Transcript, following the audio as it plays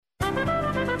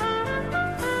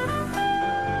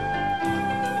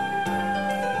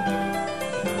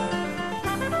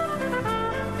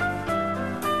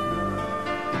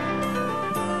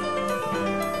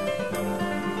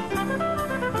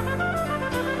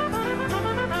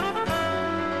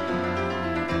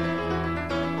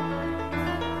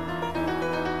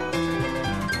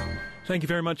Thank you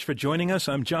very much for joining us.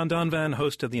 I'm John Donvan,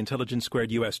 host of the Intelligence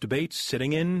Squared U.S. Debates,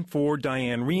 sitting in for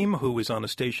Diane Rehm, who is on a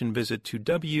station visit to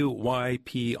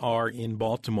WYPR in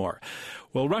Baltimore.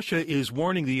 Well, Russia is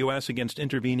warning the U.S. against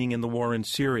intervening in the war in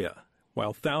Syria,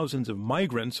 while thousands of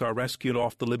migrants are rescued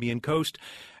off the Libyan coast.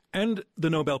 And the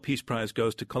Nobel Peace Prize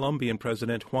goes to Colombian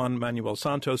President Juan Manuel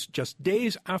Santos just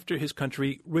days after his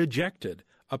country rejected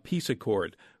a peace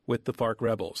accord with the FARC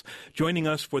rebels. Joining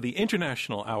us for the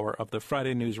international hour of the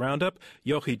Friday News Roundup,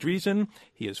 Yochi Driesen.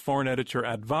 He is foreign editor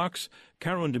at Vox,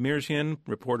 Carolyn Demirzian,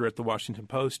 reporter at The Washington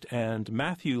Post, and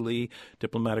Matthew Lee,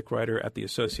 diplomatic writer at the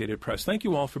Associated Press. Thank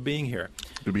you all for being here.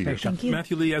 Good to be here. Thank you.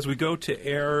 Matthew Lee, as we go to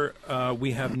air,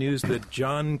 we have news that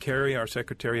John Kerry, our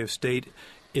Secretary of State,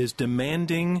 is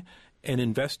demanding an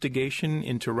investigation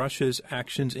into Russia's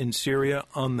actions in Syria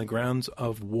on the grounds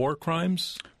of war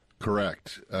crimes.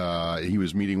 Correct. He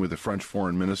was meeting with the French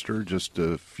foreign minister just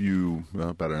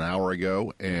about an hour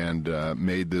ago, and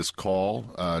made this call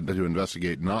to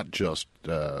investigate not just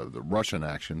the Russian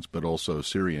actions, but also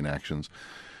Syrian actions,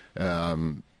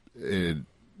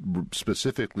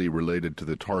 specifically related to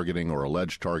the targeting or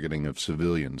alleged targeting of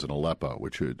civilians in Aleppo,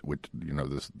 which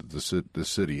the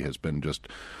city has been just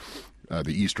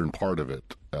the eastern part of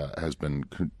it has been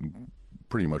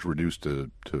pretty much reduced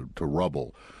to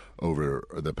rubble over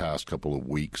the past couple of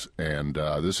weeks, and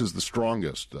this is the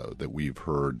strongest, though, that we've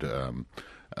heard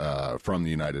from the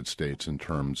United States in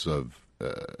terms of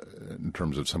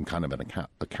some kind of an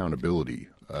accountability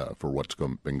for what's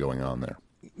been going on there.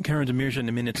 Karen Demirzian,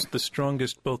 I mean, it's the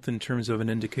strongest both in terms of an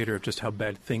indicator of just how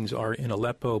bad things are in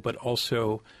Aleppo, but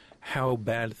also how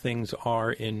bad things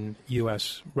are in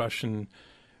U.S.-Russian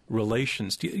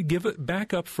relations.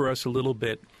 Back up for us a little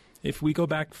bit. If we go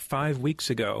back 5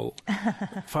 weeks ago,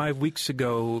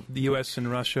 the U.S.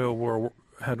 and Russia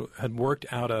had worked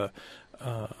out a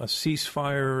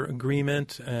ceasefire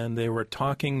agreement, and they were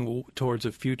talking towards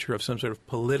a future of some sort of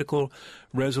political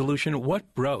resolution.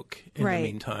 What broke in the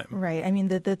meantime? Right. I mean,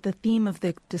 the theme of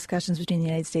the discussions between the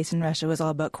United States and Russia was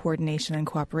all about coordination and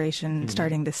cooperation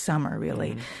starting this summer,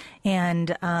 really.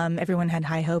 And everyone had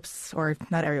high hopes, or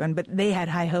not everyone, but they had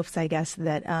high hopes, I guess,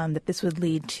 that this would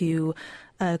lead to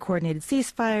a coordinated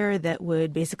ceasefire that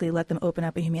would basically let them open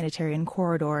up a humanitarian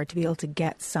corridor to be able to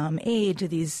get some aid to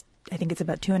these, I think it's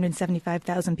about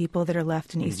 275,000 people that are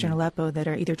left in eastern Aleppo that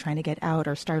are either trying to get out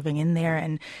or starving in there,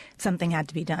 and something had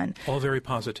to be done. All very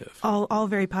positive. All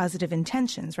very positive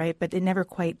intentions, right? But it never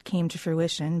quite came to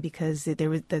fruition because there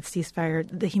was the ceasefire.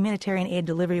 The humanitarian aid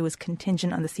delivery was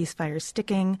contingent on the ceasefire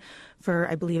sticking for,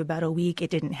 I believe, about a week. It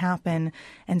didn't happen,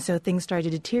 and so things started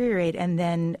to deteriorate. And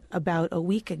then about a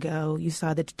week ago, you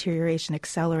saw the deterioration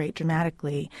accelerate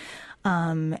dramatically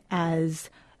as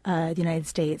the United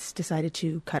States decided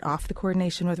to cut off the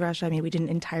coordination with Russia. I mean, we didn't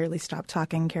entirely stop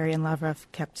talking. Kerry and Lavrov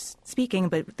kept speaking,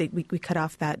 but we cut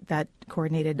off that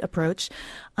coordinated approach.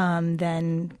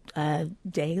 Then a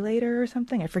day later or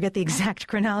something, I forget the exact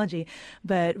chronology,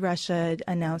 but Russia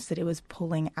announced that it was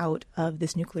pulling out of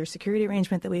this nuclear security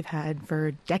arrangement that we've had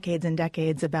for decades and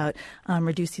decades about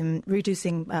reducing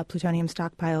plutonium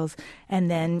stockpiles.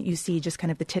 And then you see just kind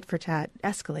of the tit-for-tat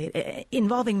escalate,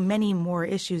 involving many more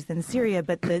issues than Syria,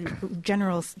 but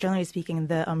generally speaking,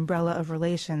 the umbrella of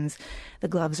relations, the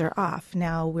gloves are off.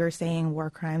 Now we're saying war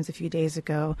crimes a few days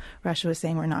ago. Russia was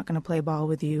saying we're not going to play ball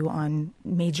with you on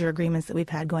major agreements that we've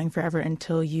had going forever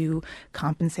until you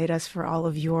compensate us for all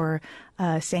of your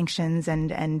sanctions.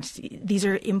 And these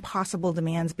are impossible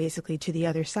demands basically to the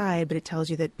other side, but it tells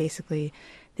you that basically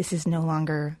this is no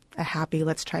longer a happy,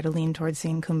 let's try to lean towards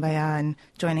seeing kumbaya and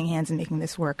joining hands and making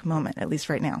this work moment, at least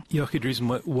right now. Yochi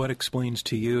Driesen, what explains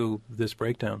to you this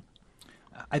breakdown?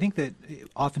 I think that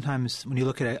oftentimes when you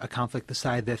look at a conflict, the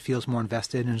side that feels more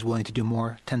invested and is willing to do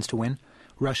more tends to win.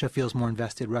 Russia feels more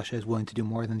invested. Russia is willing to do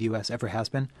more than the U.S. ever has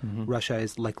been. Russia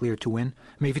is likelier to win.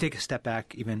 I mean, if you take a step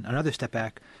back, even another step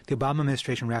back, the Obama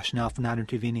administration rationale for not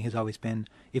intervening has always been,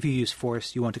 if you use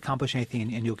force, you won't accomplish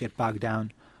anything and you'll get bogged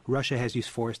down. Russia has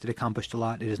used force. It accomplished a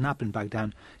lot. It has not been bogged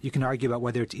down. You can argue about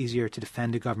whether it's easier to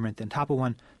defend a government than topple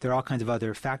one. There are all kinds of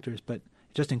other factors, but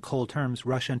just in cold terms,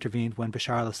 Russia intervened when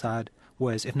Bashar al-Assad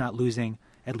was, if not losing,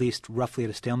 at least roughly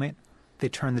at a stalemate. They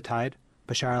turned the tide.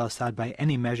 Bashar al-Assad, by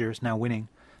any measure, is now winning.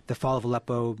 The fall of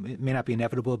Aleppo, it may not be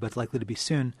inevitable, but it's likely to be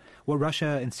soon. What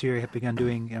Russia and Syria have begun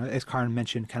doing, as Karin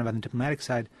mentioned, kind of on the diplomatic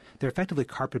side, they're effectively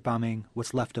carpet bombing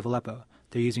what's left of Aleppo.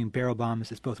 They're using barrel bombs.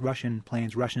 It's both Russian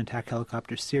planes, Russian attack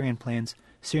helicopters, Syrian planes,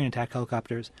 Syrian attack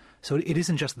helicopters. So it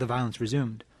isn't just that the violence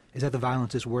resumed. It's that the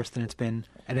violence is worse than it's been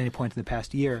at any point in the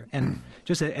past year. And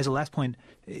just as a last point,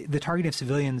 the targeting of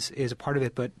civilians is a part of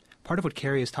it, but Part of what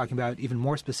Kerry is talking about, even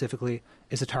more specifically,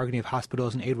 is the targeting of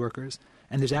hospitals and aid workers.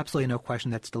 And there's absolutely no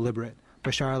question that's deliberate.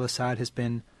 Bashar al-Assad has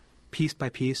been, piece by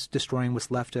piece, destroying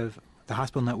what's left of the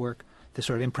hospital network, the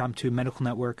sort of impromptu medical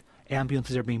network.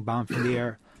 Ambulances are being bombed from the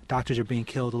air. Doctors are being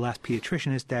killed. The last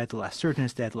pediatrician is dead. The last surgeon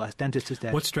is dead. The last dentist is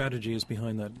dead. What strategy is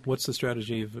behind that? What's the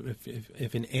strategy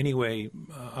if in any way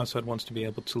Assad wants to be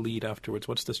able to lead afterwards?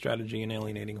 What's the strategy in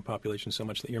alienating a population so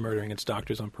much that you're murdering its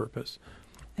doctors on purpose?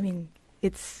 I mean,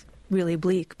 it's really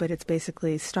bleak, but it's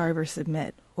basically starve or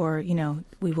submit, or,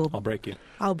 we will... I'll break you.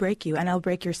 I'll break you, and I'll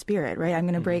break your spirit, right? I'm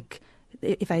going to break...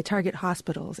 If I target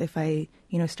hospitals, if I,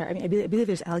 start... I believe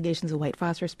there's allegations of white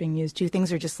phosphorus being used, too.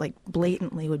 Things are just,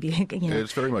 blatantly would be,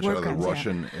 It's very much out of the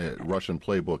crimes, Russian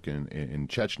playbook in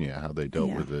Chechnya, how they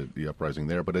dealt with the uprising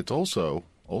there. But it's also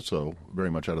very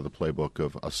much out of the playbook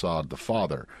of Assad the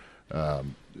father,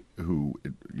 who,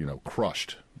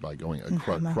 crushed by going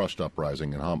crushed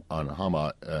uprising on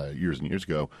Hama years and years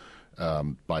ago.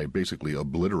 By basically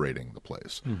obliterating the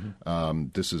place.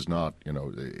 This is not,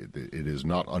 it is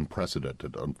not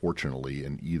unprecedented, unfortunately,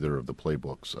 in either of the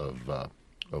playbooks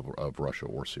of Russia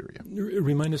or Syria.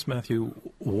 Remind us, Matthew,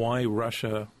 why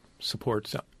Russia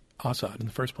supports Assad in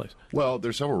the first place. Well,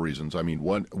 there's several reasons. I mean,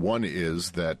 one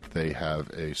is that they have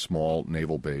a small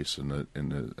naval base in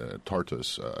the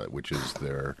Tartus, which is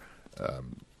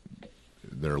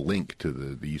their link to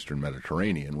the Eastern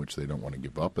Mediterranean, which they don't want to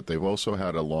give up. But they've also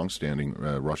had a long-standing,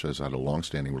 Russia has had a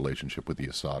long-standing relationship with the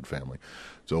Assad family.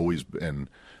 It's always been,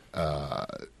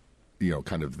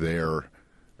 kind of their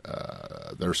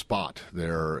spot,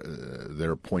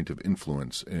 their point of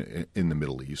influence in the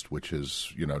Middle East, which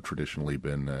has, traditionally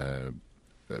been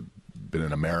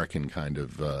an American kind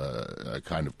of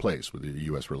place, with the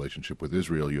U.S. relationship with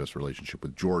Israel, U.S. relationship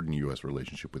with Jordan, U.S.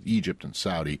 relationship with Egypt and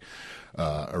Saudi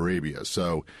Arabia.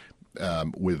 So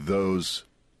with those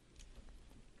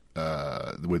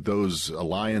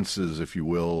alliances, if you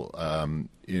will,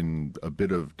 in a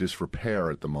bit of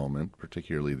disrepair at the moment,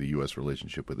 particularly the U.S.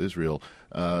 relationship with Israel,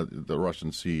 the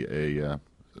Russians see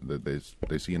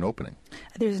they see an opening.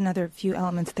 There's another few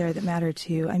elements there that matter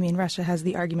too. I mean, Russia has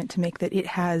the argument to make that it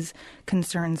has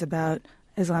concerns about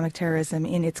Islamic terrorism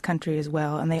in its country as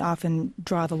well, and they often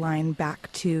draw the line back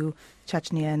to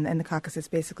Chechnya and the Caucasus,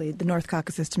 basically the North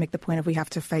Caucasus, to make the point of we have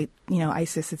to fight,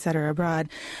 ISIS, et cetera, abroad.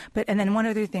 And then one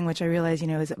other thing, which I realize,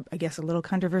 is I guess a little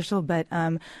controversial, but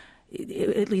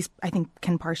at least I think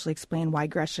can partially explain why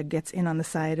Russia gets in on the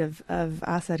side of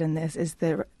Assad in this, is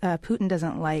that Putin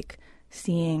doesn't like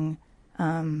seeing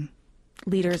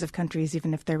leaders of countries,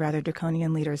 even if they're rather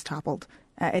draconian leaders, toppled.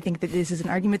 I think that this is an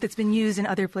argument that's been used in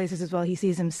other places as well. He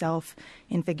sees himself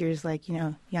in figures like,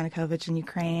 Yanukovych in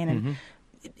Ukraine, and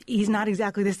he's not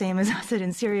exactly the same as Assad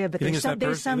in Syria, but there's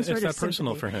some sort of It's that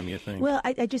personal sympathy for him, you think? Well,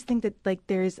 I just think that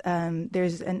there's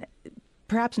an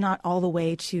perhaps not all the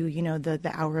way to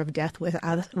the hour of death with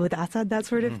Assad, that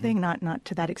sort of thing, not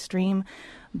to that extreme,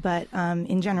 but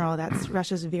in general, that's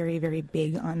Russia's very, very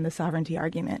big on the sovereignty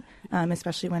argument,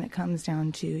 especially when it comes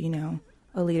down to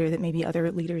a leader that maybe other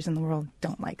leaders in the world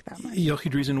don't like that much. Yochi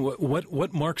Driesen,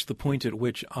 what marks the point at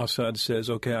which Assad says,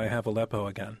 "Okay, I have Aleppo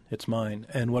again; it's mine"?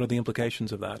 And what are the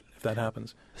implications of that if that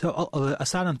happens? So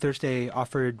Assad on Thursday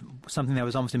offered something that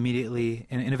was almost immediately,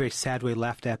 in a very sad way,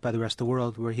 laughed at by the rest of the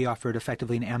world, where he offered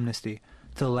effectively an amnesty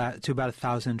to about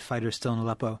 1,000 fighters still in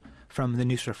Aleppo from the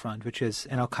Nusra Front, which is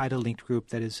an al-Qaeda-linked group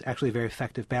that is actually a very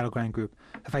effective battleground group.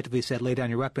 Effectively said, lay down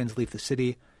your weapons, leave the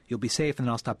city, you'll be safe, and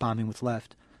then I'll stop bombing what's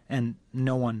left. And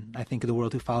no one, I think, in the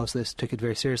world who follows this took it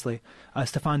very seriously.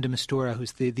 Staffan de Mistura,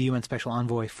 who's the UN Special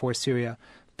Envoy for Syria,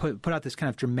 put out this kind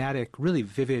of dramatic, really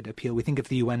vivid appeal. We think of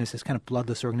the UN as this kind of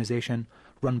bloodless organization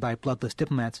run by bloodless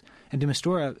diplomats. And de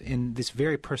Mistura, in this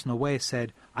very personal way,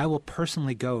 said, I will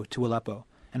personally go to Aleppo,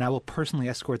 and I will personally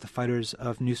escort the fighters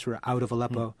of Nusra out of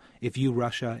Aleppo if you,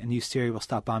 Russia, and you, Syria, will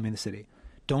stop bombing the city.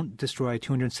 Don't destroy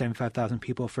 275,000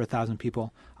 people for 1,000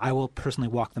 people. I will personally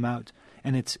walk them out.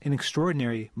 And it's an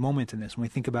extraordinary moment in this when we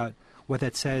think about what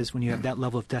that says when you have that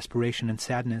level of desperation and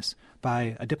sadness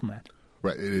by a diplomat.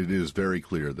 Right. It is very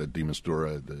clear that de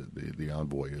Mistura, the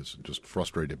envoy, is just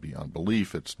frustrated beyond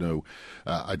belief. It's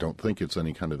I don't think it's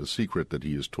any kind of a secret that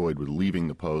he has toyed with leaving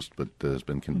the post, but has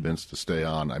been convinced to stay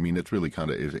on. I mean, it's really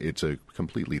it's a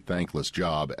completely thankless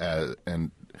job.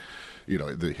 And,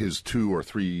 his two or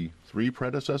three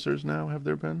predecessors now, have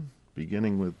there been?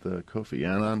 Beginning with Kofi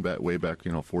Annan, way back,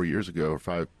 4 years ago, or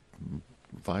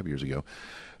five years ago,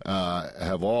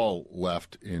 have all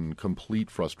left in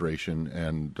complete frustration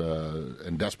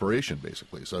and desperation,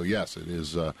 basically. So yes, it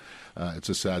is. It's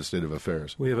a sad state of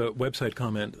affairs. We have a website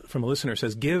comment from a listener who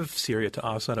says, "Give Syria to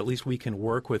Assad. At least we can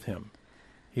work with him.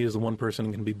 He is the one person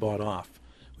who can be bought off."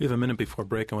 We have a minute before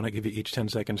break. I want to give you each 10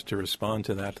 seconds to respond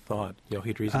to that thought.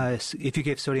 Yochi Dreesen. If you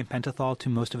gave sodium pentothal to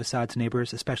most of Assad's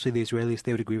neighbors, especially the Israelis,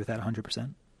 they would agree with that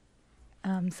 100%.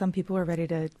 Some people are ready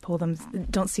to pull them,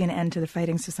 don't see an end to the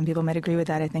fighting, so some people might agree with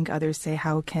that. I think others say,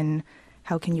 how can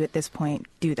you at this point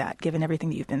do that, given everything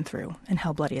that you've been through and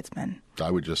how bloody it's been? I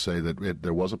would just say that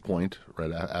there was a point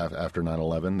right after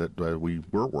 9/11 that we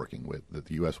were working with, that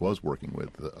the U.S. was working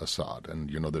with Assad.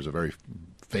 And, there's a very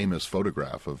famous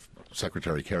photograph of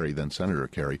Secretary Kerry, then Senator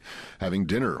Kerry, having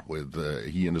dinner with,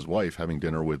 he and his wife having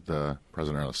dinner with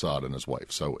President Assad and his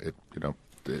wife. So,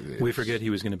 we forget he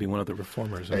was going to be one of the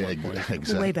reformers at one point.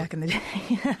 Exactly. Way back in the day.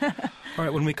 All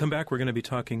right, when we come back, we're going to be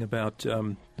talking about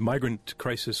the migrant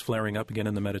crisis flaring up again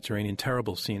in the Mediterranean.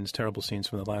 Terrible scenes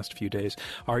from the last few days.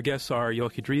 Our guests are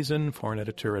Yochi Dreesen, foreign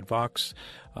editor at Vox,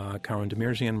 Karen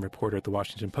Demirzian, reporter at The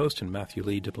Washington Post, and Matthew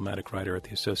Lee, diplomatic writer at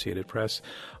The Associated Press.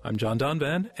 I'm John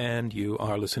Donvan, and you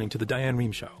are listening to The Diane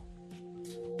Rehm Show.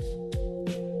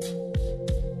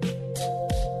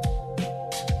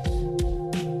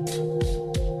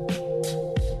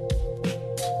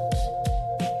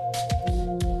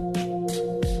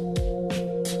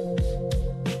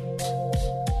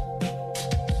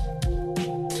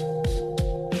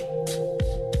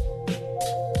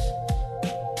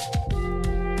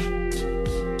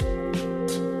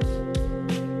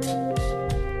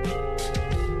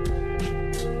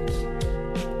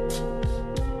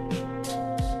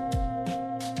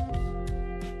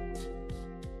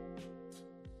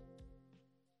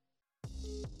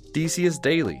 DCS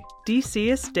Daily.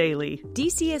 DCS Daily.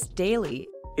 DCS Daily.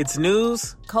 It's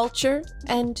news, culture,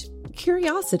 and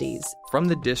curiosities. From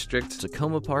the district,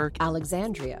 Tacoma Park,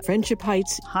 Alexandria, Friendship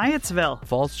Heights, Hyattsville,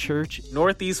 Falls Church,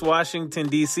 Northeast Washington,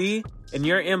 D.C., in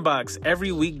your inbox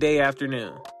every weekday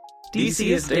afternoon.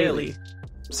 DCS Daily.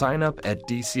 Sign up at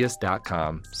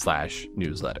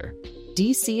dcs.com/newsletter.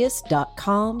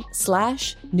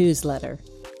 dcs.com/newsletter.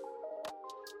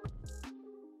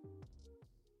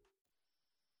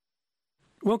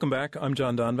 Welcome back. I'm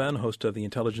John Donvan, host of the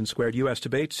Intelligence Squared U.S.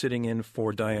 Debate, sitting in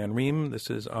for Diane Rehm. This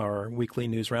is our weekly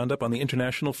news roundup. On the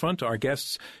international front, our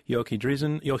guests, Yochi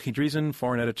Dreesen,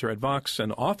 foreign editor at Vox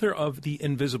and author of The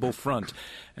Invisible Front,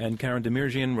 and Karen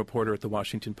Demirzian, reporter at The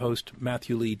Washington Post,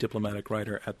 Matthew Lee, diplomatic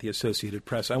writer at The Associated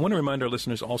Press. I want to remind our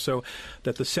listeners also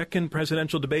that the second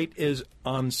presidential debate is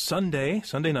on Sunday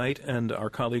night, and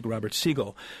our colleague Robert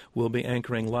Siegel will be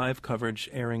anchoring live coverage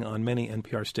airing on many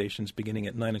NPR stations beginning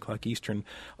at 9 o'clock Eastern,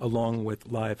 along with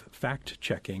live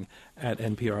fact-checking at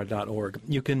npr.org.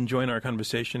 You can join our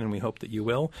conversation, and we hope that you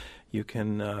will. You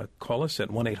can call us at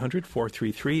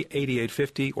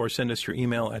 1-800-433-8850 or send us your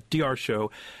email at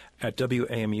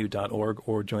drshow@wamu.org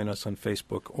or join us on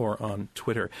Facebook or on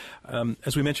Twitter.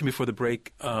 As we mentioned before the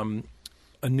break, a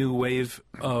new wave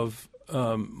of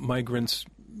migrants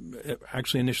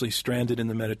actually initially stranded in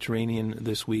the Mediterranean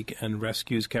this week, and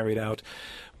rescues carried out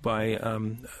by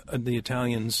the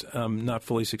Italians, not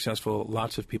fully successful.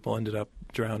 Lots of people ended up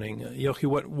drowning. Yochi,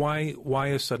 why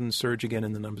a sudden surge again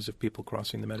in the numbers of people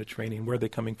crossing the Mediterranean? Where are they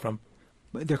coming from?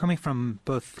 They're coming from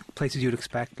both places you'd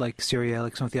expect, like Syria,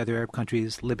 like some of the other Arab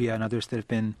countries, Libya and others that have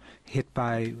been hit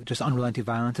by just unrelenting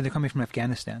violence. And they're coming from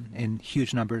Afghanistan in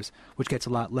huge numbers, which gets a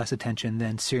lot less attention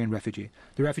than Syrian refugee.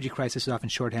 The refugee crisis is often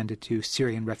shorthanded to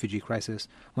Syrian refugee crisis,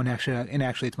 when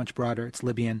actually it's much broader. It's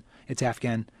Libyan, it's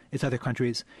Afghan, it's other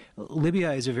countries.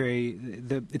 Libya is a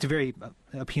very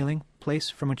appealing place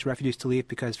from which refugees to leave,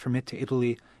 because from it to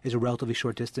Italy is a relatively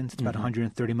short distance. It's about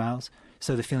 130 miles.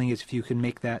 So the feeling is if you can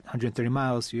make that 130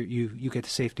 miles, you get to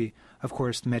safety. Of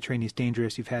course, the Mediterranean is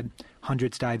dangerous. You've had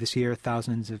hundreds die this year,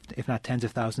 thousands, if not tens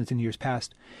of thousands in years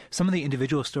past. Some of the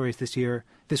individual stories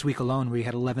this week alone, where you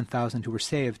had 11,000 who were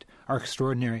saved, are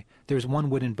extraordinary. There's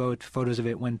one wooden boat. Photos of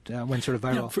it went sort of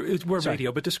viral. We're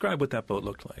radio, but describe what that boat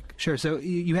looked like. Sure. So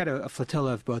you had a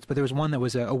flotilla of boats, but there was one that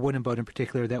was a wooden boat in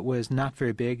particular that was not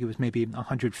very big. It was maybe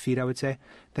 100 feet, I would say,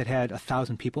 that had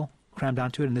 1,000 people crammed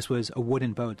onto it, and this was a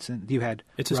wooden boat. And you had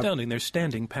it's astounding. They're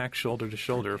standing packed shoulder to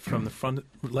shoulder from the front,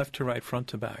 left to right, front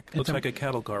to back. It looks like a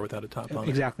cattle car without a top on it.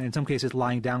 Exactly. In some cases,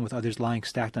 lying down with others lying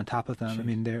stacked on top of them. I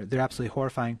mean, they're absolutely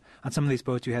horrifying. On some of these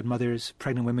boats, you had mothers,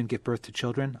 pregnant women give birth to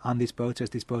children on these boats as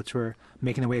these boats were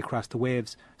making their way across the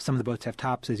waves. Some of the boats have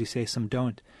tops, as you say, some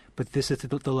don't. But this is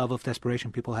the level of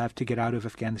desperation people have to get out of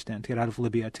Afghanistan, to get out of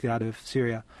Libya, to get out of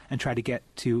Syria, and try to get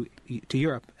to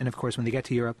Europe. And of course, when they get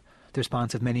to Europe, the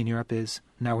response of many in Europe is,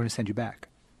 now we're going to send you back.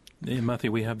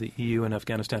 Matthew, we have the EU and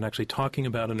Afghanistan actually talking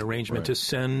about an arrangement to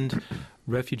send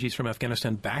refugees from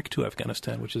Afghanistan back to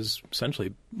Afghanistan, which is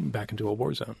essentially back into a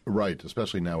war zone. Right,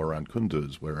 especially now around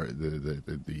Kunduz, where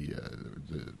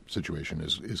the situation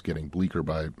is getting bleaker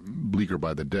by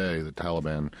the day. The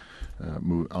Taliban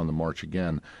move on the march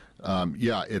again.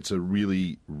 It's a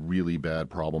really, really bad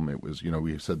problem. It was,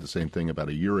 we said the same thing about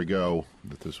a year ago,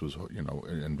 that this was,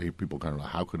 and people kind of,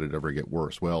 how could it ever get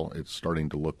worse? Well, it's starting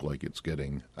to look like it's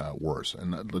getting worse.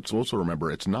 And let's also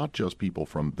remember, it's not just people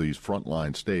from these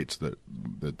frontline states that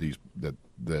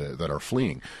are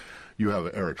fleeing. You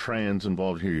have Eritreans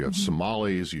involved here. You have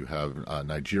Somalis. You have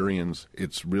Nigerians.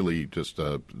 It's really just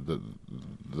the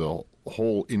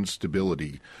whole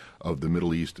instability of the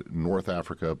Middle East, North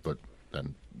Africa,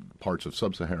 and parts of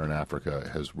sub-Saharan Africa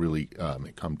has really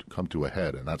come to a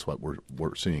head, and that's what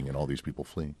we're seeing in all these people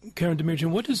fleeing. Karen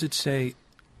Demirjian, what does it say,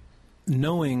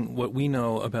 knowing what we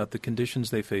know about the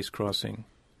conditions they face crossing,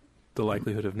 the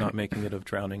likelihood of not making it, of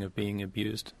drowning, of being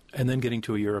abused, and then getting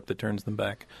to a Europe that turns them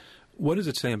back? What does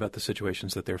it say about the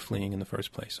situations that they're fleeing in the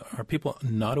first place? Are people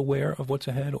not aware of what's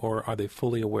ahead, or are they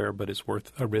fully aware but it's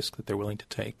worth a risk that they're willing to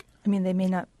take? I mean, they may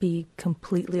not be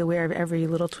completely aware of every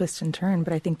little twist and turn,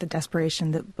 but I think the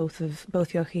desperation that both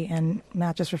Yochi and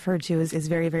Matt just referred to is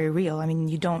very, very real. I mean,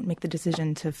 you don't make the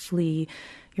decision to flee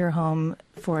your home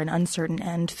for an uncertain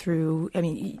end through,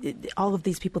 all of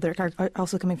these people that are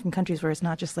also coming from countries where it's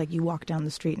not just like you walk down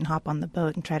the street and hop on the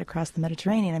boat and try to cross the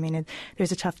Mediterranean. I mean,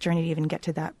 there's a tough journey to even get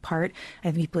to that part. I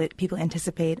think people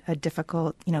anticipate a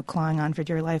difficult, clawing on for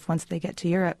dear life once they get to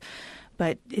Europe.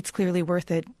 But it's clearly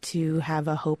worth it to have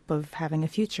a hope of having a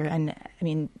future. And, I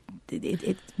mean,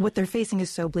 what they're facing is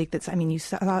so bleak that, you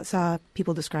saw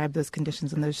people describe those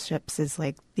conditions on those ships as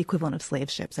like the equivalent of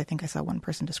slave ships. I think I saw one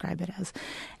person describe it as.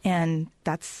 And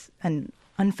that's an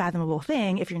unfathomable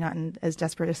thing if you're not in as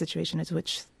desperate a situation as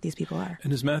which these people are.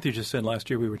 And as Matthew just said, last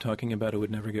year we were talking about it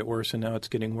would never get worse, and now it's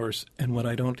getting worse. And what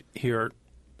I don't hear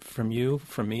from you,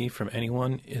 from me, from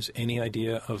anyone, is any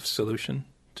idea of solution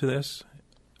to this.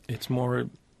 It's more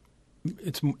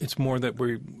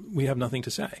that we have nothing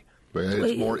to say. But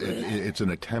it's an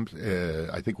attempt.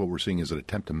 I think what we're seeing is an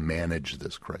attempt to manage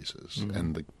this crisis,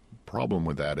 and the problem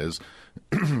with that is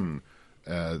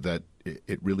that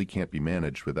it really can't be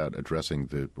managed without addressing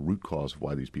the root cause of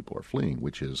why these people are fleeing,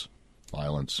 which is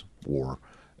violence, war,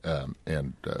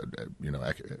 and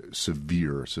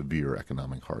severe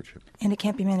economic hardship. And it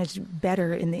can't be managed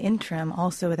better in the interim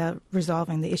also without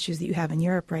resolving the issues that you have in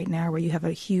Europe right now, where you have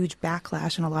a huge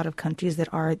backlash in a lot of countries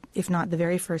that are, if not the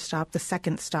very first stop, the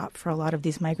second stop for a lot of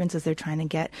these migrants as they're trying to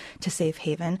get to safe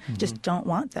haven, just don't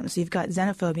want them. So you've got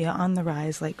xenophobia on the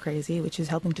rise like crazy, which is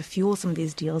helping to fuel some of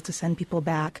these deals to send people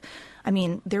back. I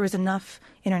mean, there was enough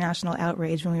international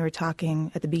outrage when we were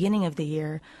talking at the beginning of the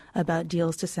year about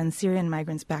deals to send Syrian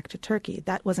migrants back to Turkey.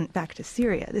 That wasn't back to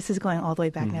Syria. This is going all the way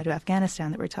back now to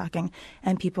Afghanistan that we're talking,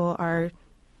 and people are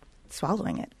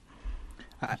swallowing it.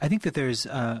 I think that there's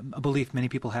a belief many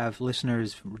people have,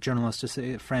 listeners, journalists,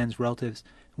 friends, relatives.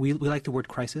 We like the word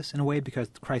crisis in a way because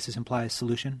crisis implies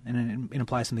solution, and it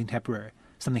implies something temporary.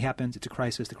 Something happens, it's a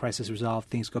crisis, the crisis is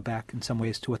resolved, things go back in some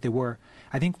ways to what they were.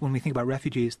 I think when we think about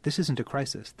refugees, this isn't a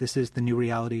crisis. This is the new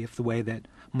reality of the way that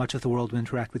much of the world will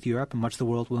interact with Europe and much of the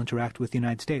world will interact with the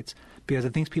United States. Because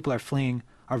the things people are fleeing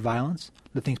are violence.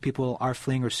 The things people are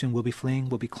fleeing or soon will be fleeing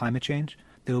will be climate change.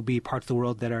 There will be parts of the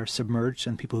world that are submerged,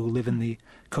 and people who live in the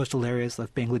coastal areas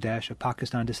of Bangladesh or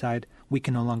Pakistan decide we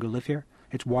can no longer live here.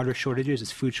 It's water shortages,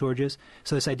 it's food shortages.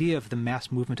 So this idea of the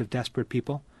mass movement of desperate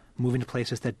people moving to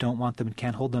places that don't want them and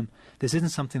can't hold them, this isn't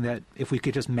something that if we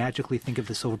could just magically think of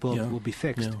the silver bullet will be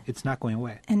fixed. It's not going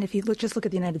away. And if you just look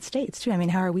at the United States, too, I mean,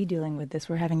 how are we dealing with this?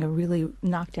 We're having a really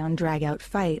knockdown, drag-out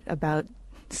fight about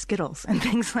Skittles and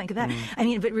things like that. I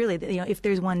mean, but really, if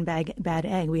there's one bad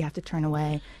egg, we have to turn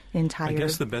away an entire... I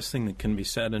guess the best thing that can be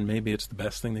said, and maybe it's the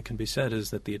best thing that can be said,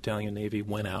 is that the Italian Navy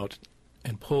went out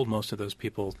and pulled most of those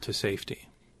people to safety.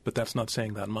 But that's not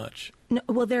saying that much. No,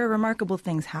 well, there are remarkable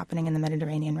things happening in the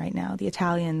Mediterranean right now. The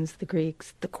Italians, the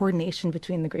Greeks, the coordination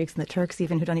between the Greeks and the Turks,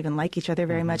 even, who don't even like each other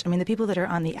very much. I mean, the people that are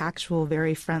on the actual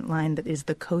very front line that is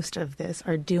the coast of this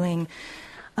are doing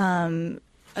a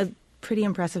pretty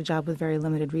impressive job with very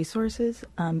limited resources.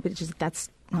 But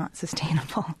that's not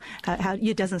sustainable.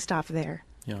 It doesn't stop there.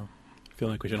 Yeah. I feel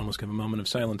like we should almost give a moment of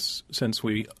silence since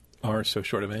we are so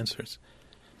short of answers.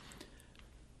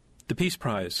 The Peace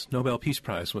Prize, Nobel Peace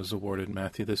Prize, was awarded,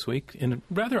 Matthew, this week in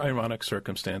rather ironic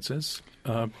circumstances.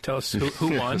 Tell us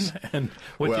who won and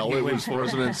what did you win? Well, it was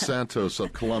President Santos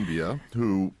of Colombia,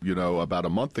 who, about a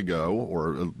month ago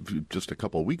or just a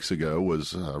couple of weeks ago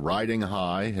was riding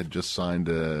high, had just signed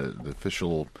the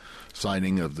official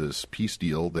signing of this peace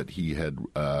deal that he had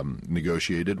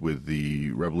negotiated with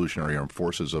the Revolutionary Armed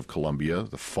Forces of Colombia,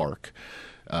 the FARC.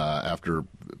 After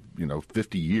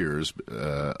 50 years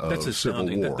of civil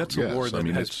war. That's a war that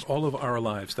has all of our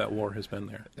lives. That war has been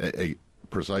there.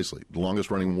 Precisely, the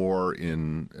longest-running war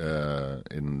in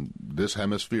this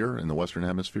hemisphere, in the Western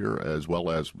Hemisphere, as well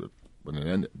as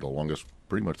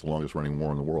pretty much the longest-running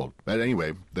war in the world. But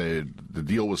anyway, the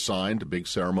deal was signed. A big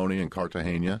ceremony in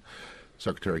Cartagena.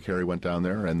 Secretary Kerry went down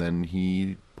there, and then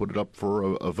he put it up for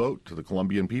a vote to the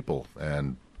Colombian people,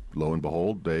 and lo and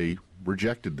behold, they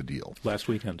rejected the deal last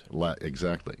weekend.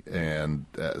 Exactly, and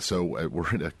so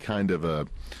we're in a kind of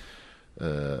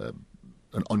an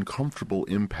uncomfortable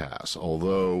impasse.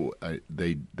 Although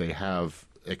they have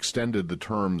extended the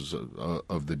terms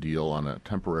of the deal on a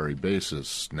temporary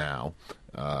basis now,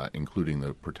 including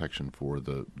the protection for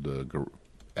the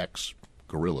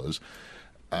ex-guerrillas.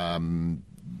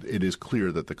 It is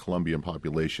clear that the Colombian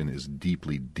population is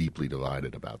deeply, deeply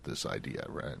divided about this idea,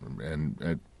 right?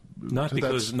 And Not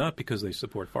because they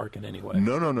support FARC in any way.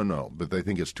 No. But they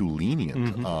think it's too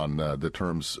lenient on the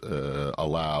terms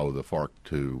allow the FARC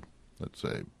to, let's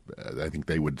say, I think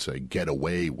they would say, get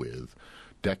away with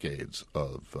decades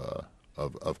of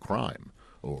crime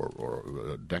or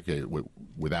a decade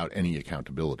without any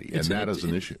accountability, and that is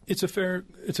an issue. It's a fair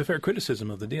criticism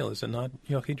of the deal, is it not,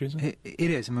 Yochi Driesen? It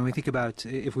is. I mean, when we think about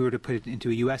if we were to put it into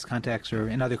a U.S. context or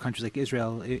in other countries like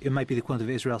Israel, it might be the equivalent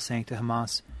of Israel saying to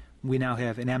Hamas, we now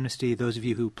have an amnesty, those of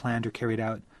you who planned or carried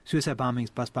out suicide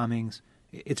bombings, bus bombings,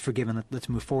 it's forgiven, let's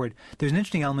move forward. There's an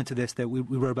interesting element to this that we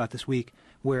wrote about this week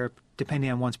where,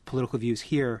 depending on one's political views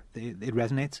here, it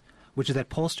resonates, which is that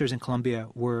pollsters in Colombia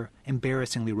were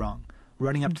embarrassingly wrong.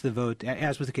 Running up to the vote,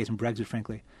 as was the case in Brexit,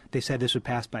 frankly, they said this would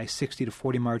pass by a 60 to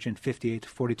 40 margin, 58 to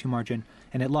 42 margin,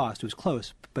 and it lost. It was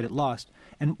close, but it lost.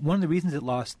 And one of the reasons it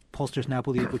lost, pollsters now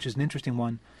believe, which is an interesting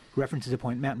one, references a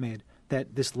point Matt made,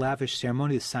 that this lavish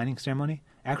ceremony, this signing ceremony,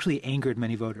 actually angered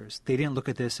many voters. They didn't look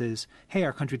at this as, hey,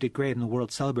 our country did great and the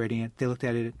world's celebrating it. They looked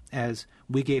at it as,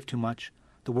 we gave too much.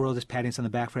 The world is patting us on the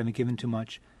back for having given too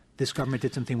much. This government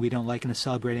did something we don't like and is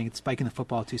celebrating. It's spiking the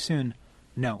football too soon.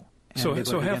 No. So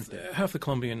half the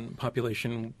Colombian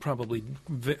population probably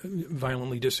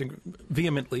vehemently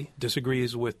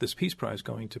disagrees with this Peace Prize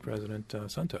going to President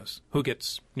Santos, who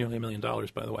gets nearly $1 million,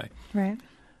 by the way. Right.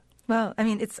 Well, I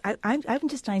mean, I'm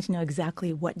just dying to know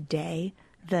exactly what day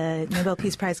the Nobel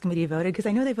Peace Prize Committee voted, because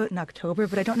I know they vote in October,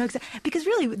 but I don't know exactly, because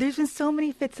really there's been so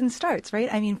many fits and starts,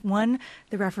 right? I mean, one,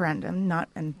 the referendum,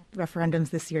 and referendums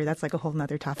this year, that's like a whole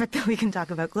other topic that we can talk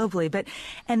about globally,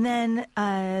 and then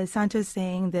Santos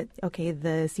saying that, okay,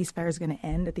 the ceasefire is going to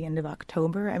end at the end of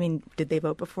October. I mean, did they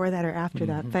vote before that or after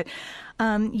that? But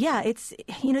it's,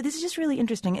 this is just really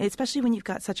interesting, especially when you've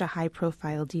got such a high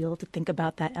profile deal, to think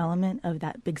about that element of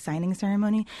that big signing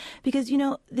ceremony, because,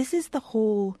 this is the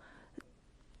whole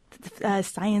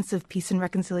science of peace and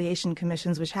reconciliation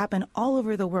commissions, which happen all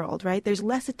over the world, right? There's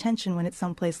less attention when it's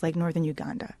someplace like northern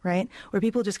Uganda, right? Where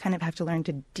people just kind of have to learn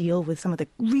to deal with some of the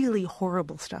really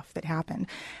horrible stuff that happened.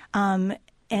 And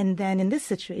then in this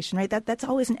situation, right, that's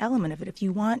always an element of it. If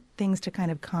you want things to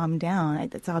kind of calm down, I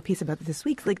saw a piece about this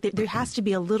week, like there has to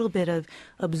be a little bit of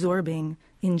absorbing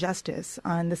injustice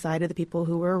on the side of the people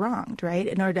who were wronged, right,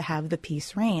 in order to have the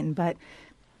peace reign. But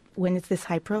when it's this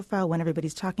high profile, when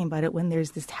everybody's talking about it, when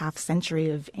there's this half century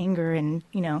of anger and,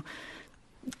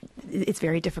 it's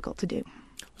very difficult to do.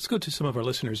 Let's go to some of our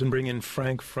listeners and bring in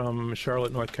Frank from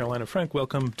Charlotte, North Carolina. Frank,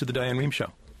 welcome to the Diane Rehm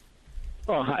Show.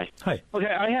 Oh, hi. Hi. Okay,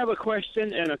 I have a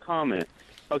question and a comment.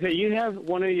 Okay, you have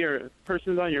one of your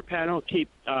persons on your panel keep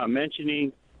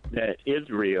mentioning that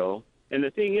Israel, and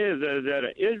the thing is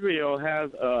that Israel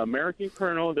has an American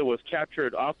colonel that was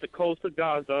captured off the coast of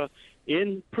Gaza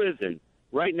in prison.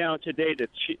 Right now, today,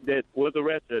 that was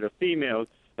arrested, a female,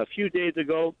 a few days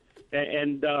ago,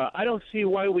 and I don't see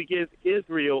why we give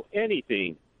Israel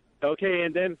anything. Okay,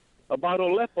 and then about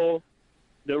Aleppo,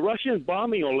 the Russians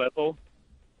bombing Aleppo,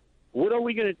 what are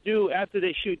we going to do after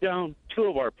they shoot down 2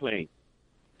 of our planes?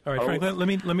 All right, Frank,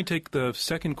 let me take the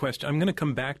second question. I'm going to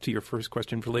come back to your first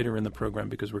question for later in the program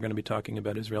because we're going to be talking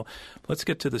about Israel. Let's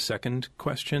get to the second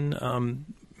question.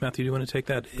 Matthew, do you want to take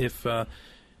that? If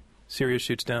Syria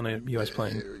shoots down a U.S.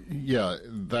 plane. Yeah,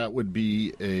 that would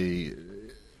be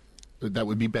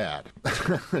bad,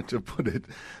 to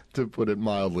put it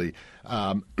mildly.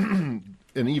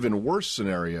 An even worse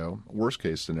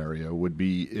case scenario, would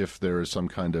be if there is some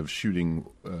kind of shooting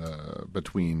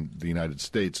between the United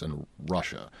States and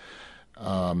Russia.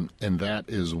 And that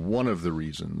is one of the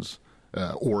reasons,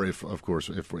 or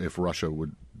if Russia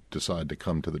would decide to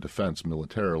come to the defense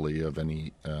militarily of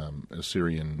any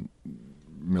Syrian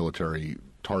military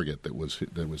target that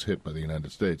was hit by the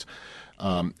United States.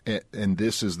 And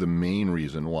this is the main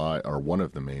reason why, or one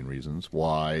of the main reasons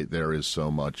why, there is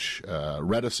so much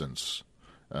reticence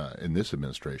in this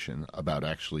administration about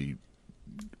actually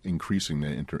increasing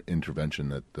the intervention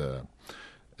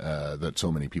that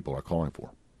so many people are calling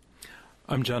for.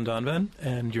 I'm John Donvan,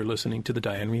 and you're listening to The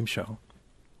Diane Rehm Show.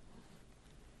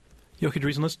 Yochi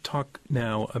Dreesen, let's talk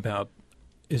now about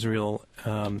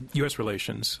Israel-U.S.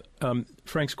 relations.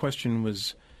 Frank's question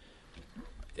was,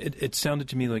 it sounded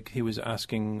to me like he was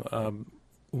asking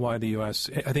why the U.S.,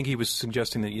 I think he was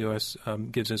suggesting that the U.S.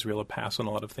 Gives Israel a pass on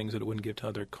a lot of things that it wouldn't give to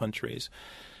other countries,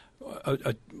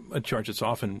 a charge that's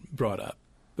often brought up.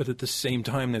 But at the same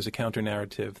time, there's a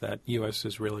counter-narrative that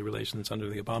U.S.-Israeli relations under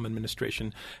the Obama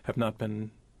administration have not been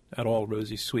at all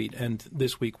rosy sweet. And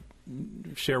this week,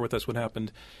 share with us what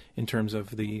happened in terms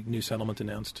of the new settlement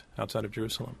announced outside of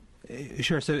Jerusalem.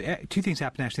 Sure. So two things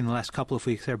happened actually in the last couple of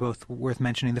weeks. They're both worth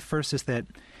mentioning. The first is that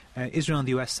Israel and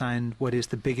the U.S. signed what is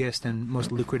the biggest and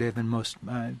most lucrative and most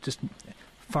just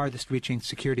farthest-reaching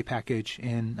security package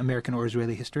in American or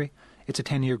Israeli history. It's a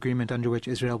 10-year agreement under which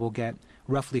Israel will get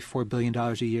roughly $4 billion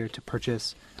a year to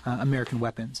purchase American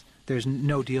weapons. There's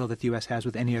no deal that the U.S. has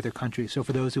with any other country. So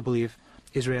for those who believe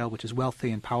Israel, which is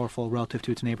wealthy and powerful relative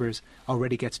to its neighbors,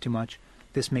 already gets too much,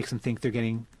 this makes them think they're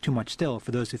getting too much still.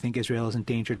 For those who think Israel is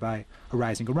endangered by a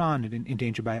rising Iran and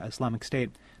endangered by Islamic State,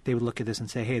 they would look at this and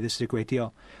say, hey, this is a great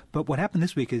deal. But what happened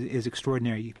this week is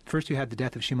extraordinary. First, you had the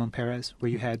death of Shimon Peres,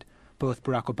 where you had both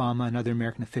Barack Obama and other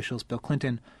American officials, Bill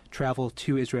Clinton, travel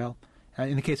to Israel.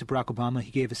 In the case of Barack Obama,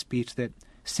 he gave a speech that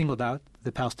singled out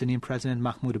the Palestinian president,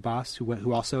 Mahmoud Abbas,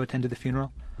 who also attended the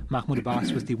funeral. Mahmoud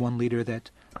Abbas was the one leader that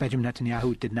Benjamin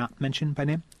Netanyahu did not mention by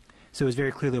name. So it was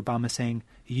very clearly Obama saying,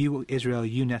 you, Israel,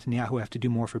 you, Netanyahu, have to do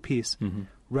more for peace. Mm-hmm.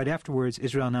 Right afterwards,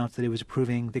 Israel announced that it was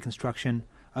approving the construction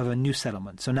of a new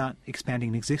settlement. So not expanding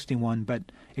an existing one, but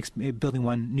building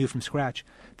one new from scratch.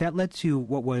 That led to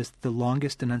what was the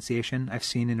longest denunciation I've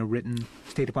seen in a written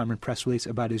State Department press release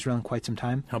about Israel in quite some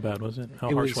time. How bad was it?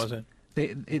 How harsh was it?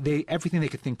 They everything they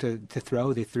could think to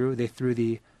throw, they threw. They threw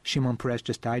the Shimon Peres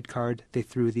just died card. They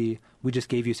threw the we just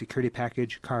gave you a security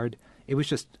package card. It was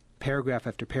just paragraph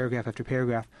after paragraph after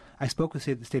paragraph. I spoke with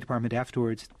the State Department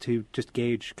afterwards to just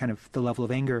gauge kind of the level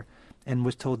of anger, and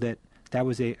was told that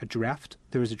was a draft.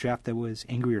 There was a draft that was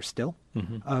angrier still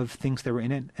of things that were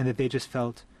in it, and that they just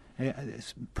felt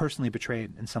personally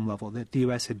betrayed in some level, that the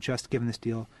U.S. had just given this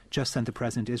deal, just sent the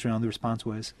president to Israel, and the response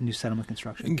was new settlement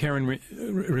construction. Karen,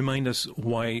 remind us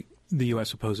why the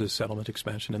U.S. opposes settlement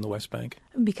expansion in the West Bank.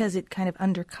 Because it kind of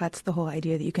undercuts the whole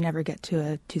idea that you can ever get to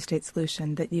a two-state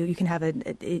solution, that you can have a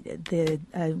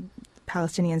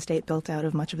Palestinian state built out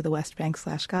of much of the West Bank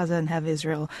 / Gaza, and have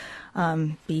Israel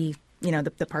be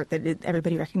the part that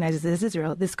everybody recognizes as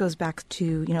Israel. This goes back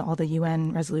to, all the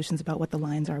UN resolutions about what the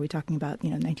lines are. We're talking about,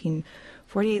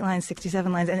 1948 lines,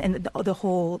 67 lines, and the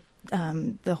whole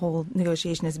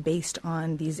negotiation is based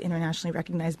on these internationally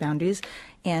recognized boundaries.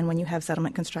 And when you have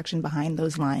settlement construction behind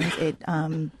those lines, it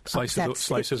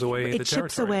slices away the territory. It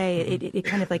chips away. It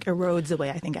kind of like erodes away,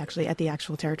 I think, actually, at the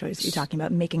actual territories that you're talking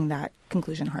about, making that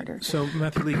conclusion harder. So,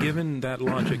 Matthew Lee, given that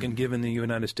logic, and given the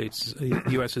United States, the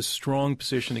U.S.'s strong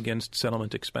position against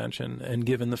settlement expansion, and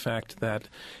given the fact that,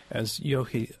 as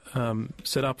Yochi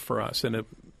set up for us, in a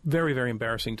very, very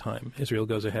embarrassing time, Israel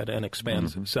goes ahead and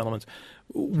expands settlements.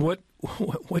 What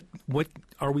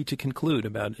are we to conclude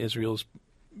about Israel's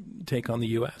take on the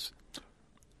U.S.?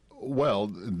 Well,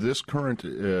 this current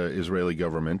Israeli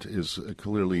government is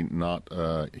clearly not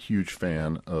a huge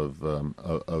fan of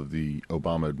the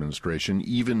Obama administration,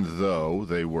 even though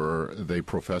they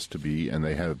profess to be, and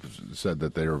they have said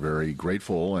that they are very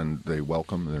grateful and they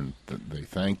welcome and they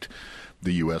thanked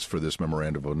the U.S. for this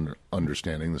memorandum of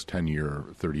understanding, this 10-year,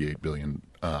 $38 billion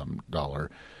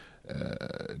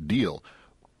deal.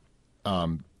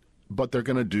 But they're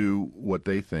going to do what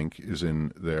they think is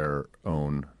in their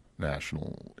own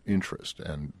national interest,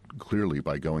 and clearly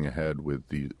by going ahead with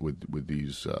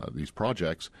these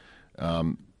projects,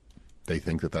 they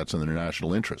think that that's in their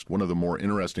national interest. One of the more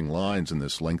interesting lines in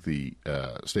this lengthy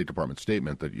State Department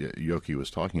statement that Yochi was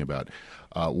talking about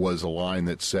was a line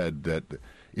that said that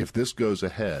if this goes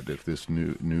ahead, if this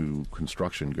new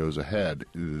construction goes ahead,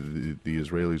 the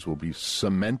Israelis will be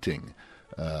cementing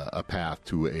a path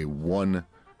to a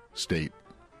one-state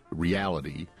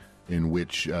reality in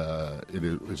which it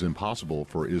is impossible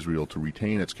for Israel to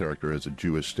retain its character as a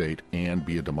Jewish state and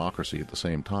be a democracy at the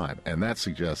same time. And that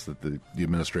suggests that the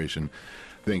administration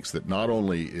thinks that not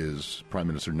only is Prime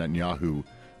Minister Netanyahu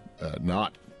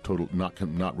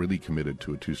not really committed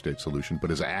to a two-state solution,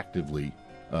 but is actively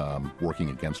working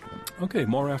against one. Okay,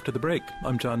 more after the break.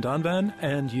 I'm John Donvan,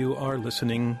 and you are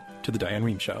listening to The Diane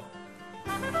Rehm Show.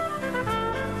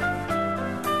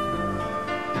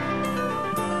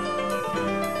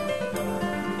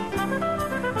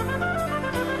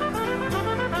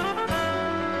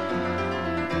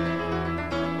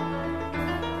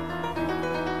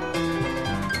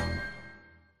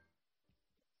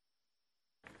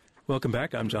 Welcome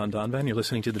back. I'm John Donvan. You're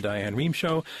listening to The Diane Rehm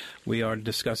Show. We are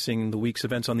discussing the week's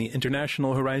events on the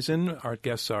international horizon. Our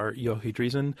guests are Yochi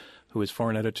Driesen, who is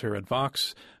foreign editor at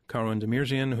Vox, Karun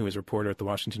Demirzian, who is a reporter at The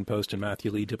Washington Post, and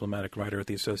Matthew Lee, diplomatic writer at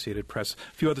the Associated Press.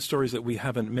 A few other stories that we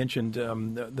haven't mentioned.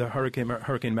 The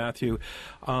Hurricane Matthew.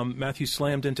 Matthew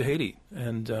slammed into Haiti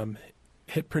and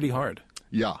hit pretty hard.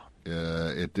 Yeah.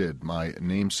 It did. My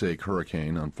namesake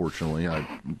hurricane, unfortunately,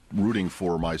 I'm rooting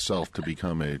for myself to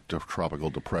become a tropical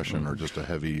depression or just a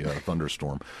heavy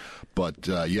thunderstorm. But,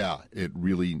 it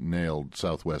really nailed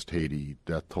southwest Haiti.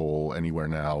 Death toll anywhere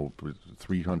now,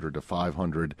 300 to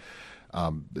 500.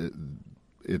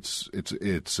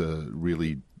 It's a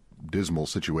really dismal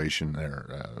situation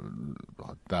there.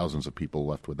 Thousands of people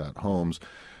left without homes.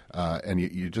 And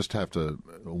you just have to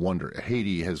wonder.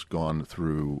 Haiti has gone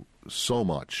through so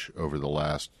much over the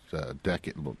last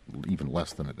decade, even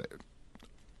less than a decade,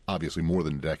 obviously more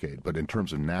than a decade, but in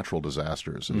terms of natural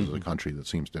disasters, it is a country that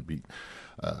seems to be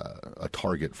a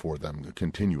target for them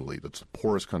continually. That's the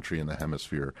poorest country in the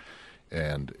hemisphere.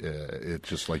 And it's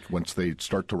just like once they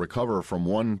start to recover from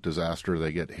one disaster,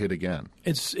 they get hit again.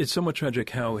 It's somewhat tragic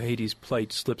how Haiti's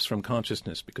plight slips from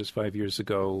consciousness, because 5 years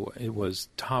ago it was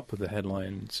top of the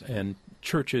headlines, and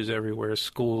churches everywhere,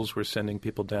 schools were sending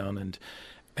people down,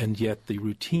 and yet the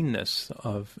routineness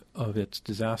of its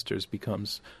disasters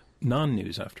becomes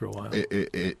non-news after a while.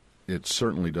 It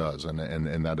certainly does, and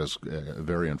that is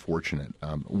very unfortunate.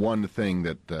 One thing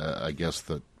that I guess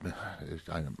that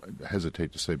I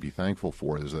hesitate to say be thankful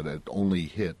for is that it only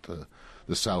hit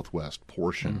the southwest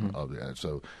portion of it.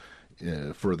 So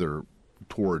further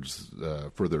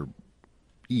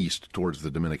east towards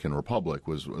the Dominican Republic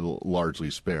was largely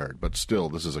spared. But still,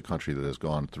 this is a country that has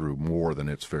gone through more than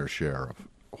its fair share of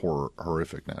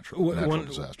horrific natural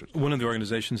disasters. One of the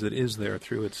organizations that is there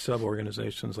through its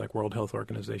sub-organizations like World Health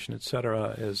Organization, et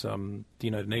cetera, is the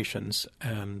United Nations.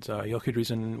 And Yochi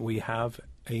Driesen, we have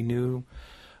a new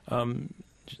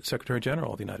Secretary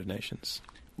General of the United Nations.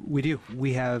 We do.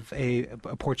 We have a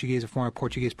former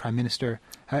Portuguese prime minister,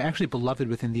 actually beloved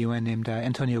within the UN, named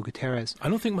Antonio Guterres. I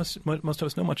don't think most of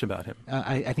us know much about him.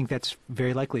 I think that's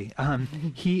very likely.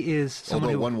 He is someone.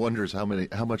 Although one wonders how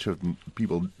much have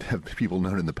people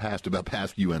known in the past about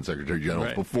past UN Secretary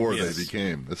Generals before they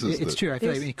became. It's true. I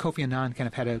feel like Kofi Annan kind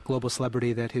of had a global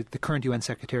celebrity that the current UN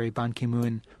Secretary Ban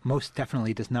Ki-moon most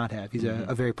definitely does not have. He's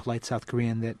a very polite South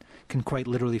Korean that can quite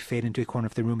literally fade into a corner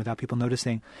of the room without people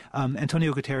noticing.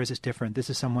 Antonio Guterres is different. This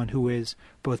is someone who is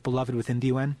both beloved within the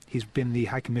UN. He's been the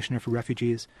High Commissioner for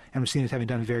Refugees and was seen as having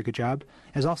done a very good job.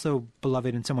 Is also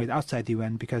beloved in some ways outside the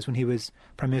UN, because when he was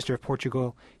Prime Minister of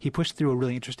Portugal, he pushed through a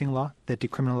really interesting law that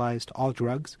decriminalized all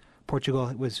drugs.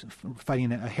 Portugal was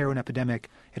fighting a heroin epidemic.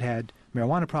 It had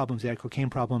marijuana problems. It had cocaine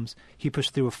problems. He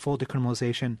pushed through a full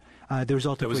decriminalization. The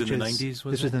result of which is... That was in the 90s,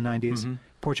 This was in the 90s.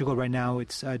 Portugal right now,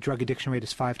 its drug addiction rate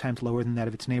is 5 times lower than that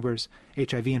of its neighbors.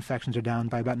 HIV infections are down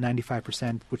by about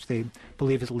 95%, which they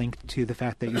believe is linked to the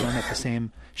fact that you don't have the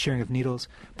same sharing of needles.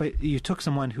 But you took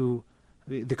someone who,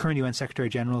 the current UN Secretary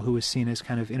General, who was seen as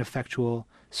kind of ineffectual,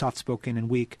 soft-spoken, and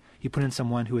weak. You put in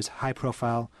someone who is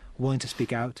high-profile, willing to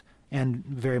speak out, and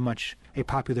very much a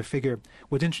popular figure.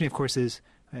 What's interesting, of course, is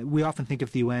we often think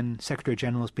of the UN Secretary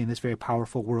General as being this very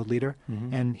powerful world leader,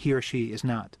 and he or she is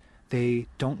not. They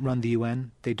don't run the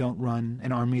UN. They don't run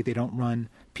an army. They don't run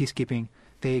peacekeeping.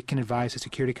 They can advise the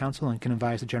Security Council and can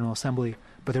advise the General Assembly,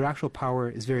 but their actual power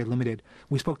is very limited.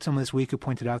 We spoke to someone this week who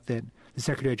pointed out that the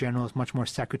Secretary General is much more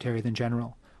secretary than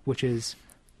general, which is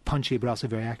punchy but also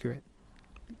very accurate.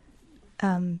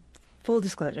 Full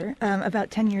disclosure, about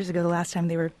 10 years ago, the last time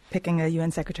they were picking a UN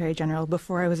Secretary General,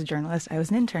 before I was a journalist, I was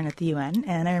an intern at the UN,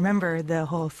 and I remember the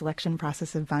whole selection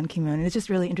process of Ban Ki-moon, and it's just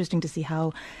really interesting to see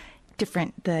how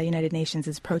different the United Nations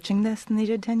is approaching this than they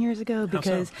did 10 years ago.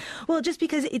 Because, well, just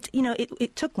because it's,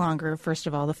 it took longer, first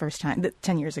of all, the first time,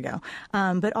 10 years ago.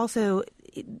 But also,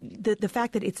 the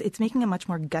fact that it's making a much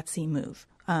more gutsy move,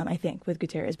 I think, with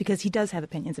Guterres, because he does have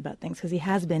opinions about things, because he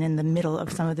has been in the middle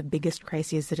of some of the biggest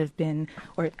crises that have been,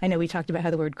 or I know we talked about how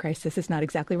the word crisis is not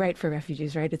exactly right for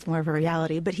refugees, right? It's more of a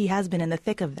reality, but he has been in the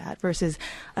thick of that versus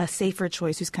a safer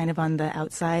choice who's kind of on the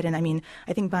outside. And I mean,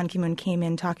 I think Ban Ki-moon came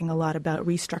in talking a lot about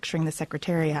restructuring the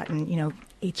Secretariat and,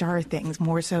 HR things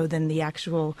more so than the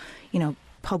actual,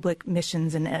 public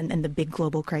missions and the big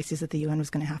global crises that the UN was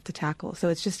going to have to tackle. So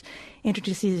it's just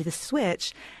interesting to see the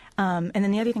switch. And then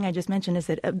the other thing I just mentioned is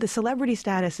that the celebrity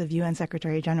status of UN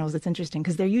Secretary Generals, it's interesting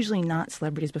because they're usually not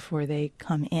celebrities before they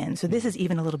come in. So this is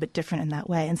even a little bit different in that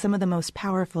way. And some of the most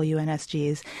powerful UN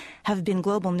SGs have been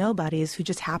global nobodies who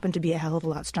just happen to be a hell of a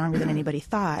lot stronger than anybody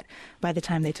thought by the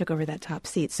time they took over that top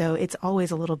seat. So it's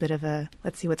always a little bit of a,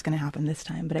 let's see what's going to happen this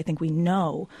time. But I think we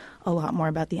know a lot more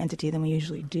about the entity than we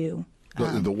usually do.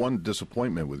 The one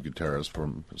disappointment with Guterres,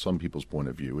 from some people's point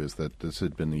of view, is that this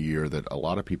had been the year that a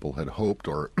lot of people had hoped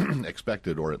or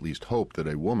expected or at least hoped that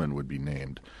a woman would be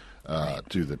named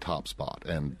to the top spot.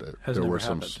 And there were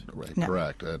some,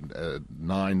 correct, and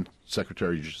 9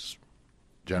 secretaries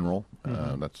general,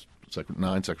 that's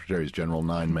 9 secretaries general,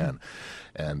 9 men.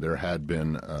 And there had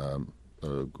been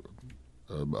a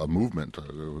movement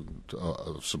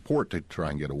of support to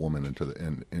try and get a woman into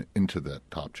that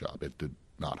top job. It did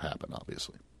not happen,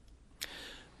 obviously.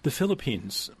 The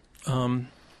Philippines,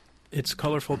 its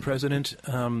colorful president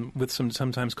with some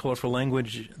sometimes colorful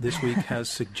language this week has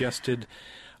suggested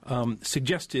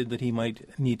that he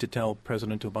might need to tell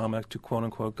President Obama to quote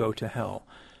unquote go to hell.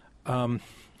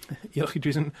 Yelchi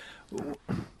Dreesen,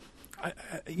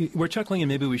 we're chuckling and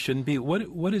maybe we shouldn't be.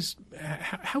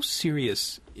 How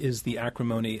serious is the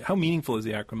acrimony? How meaningful is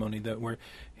the acrimony that we're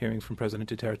hearing from President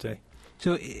Duterte?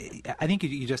 So I think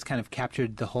you just kind of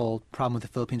captured the whole problem with the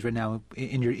Philippines right now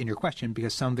in your question,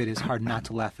 because some of it is hard not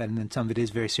to laugh at, and then some of it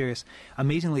is very serious.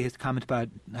 Amazingly, his comment about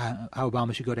how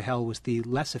Obama should go to hell was the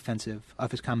less offensive of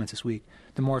his comments this week.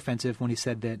 The more offensive when he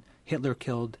said that Hitler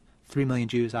killed 3 million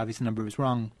Jews. Obviously, the number was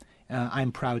wrong.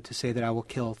 I'm proud to say that I will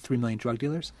kill 3 million drug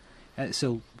dealers.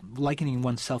 So likening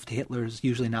oneself to Hitler is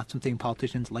usually not something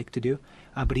politicians like to do,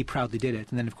 but he proudly did it.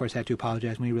 And then, of course, had to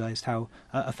apologize when he realized how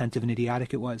offensive and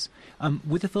idiotic it was.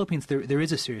 With the Philippines, there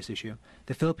is a serious issue.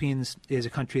 The Philippines is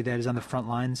a country that is on the front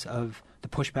lines of the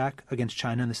pushback against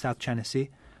China in the South China Sea.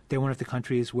 They're one of the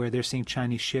countries where they're seeing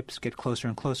Chinese ships get closer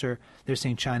and closer. They're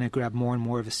seeing China grab more and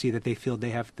more of a sea that they feel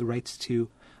they have the rights to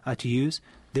use.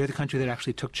 They're the country that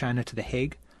actually took China to The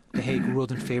Hague. The Hague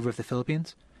ruled in favor of the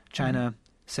Philippines. China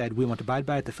said, we want to abide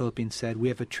by it. The Philippines said, we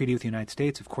have a treaty with the United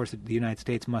States. Of course, the United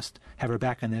States must have our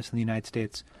back on this, and the United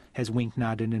States has winked,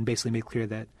 nodded, and basically made clear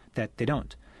that they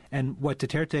don't. And what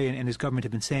Duterte and his government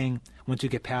have been saying, once you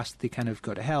get past the kind of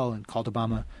go to hell and called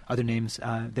Obama other names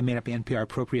that may not be NPR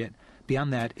appropriate,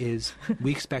 beyond that is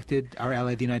we expected our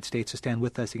ally, the United States, to stand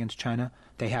with us against China.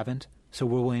 They haven't. So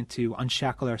we're willing to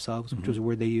unshackle ourselves, which was a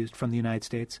word they used, from the United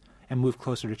States, and move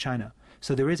closer to China.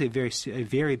 So there is a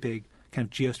very big kind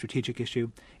of geostrategic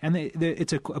issue. And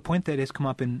it's a point that has come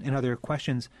up in other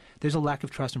questions. There's a lack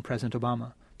of trust in President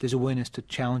Obama. There's a willingness to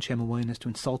challenge him, a willingness to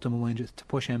insult him, a willingness to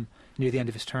push him near the end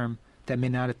of his term that may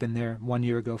not have been there 1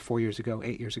 year ago, 4 years ago,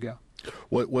 8 years ago.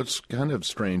 What's kind of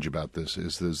strange about this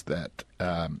is that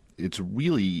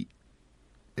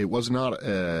it was not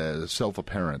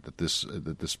self-apparent that this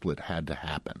split had to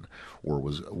happen or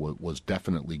was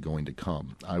definitely going to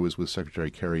come. I was with Secretary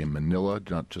Kerry in Manila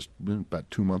not just about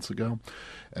 2 months ago.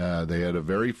 They had a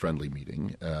very friendly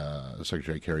meeting,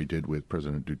 Secretary Kerry did, with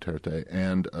President Duterte,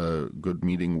 and a good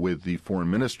meeting with the foreign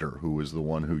minister, who was the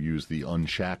one who used the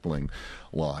unshackling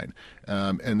line.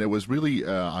 And there was really,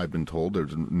 I've been told,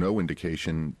 there's no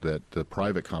indication that the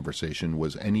private conversation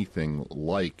was anything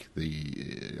like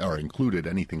included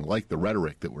anything like the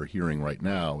rhetoric that we're hearing right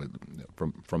now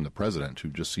from the president, who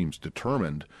just seems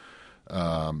determined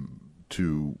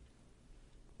to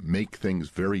make things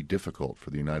very difficult for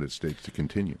the United States to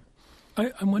continue.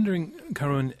 I'm wondering,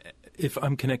 Karun, if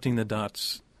I'm connecting the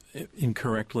dots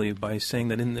incorrectly by saying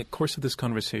that in the course of this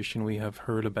conversation we have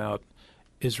heard about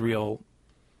Israel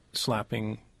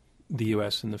slapping the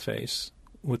U.S. in the face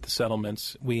with the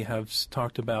settlements. We have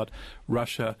talked about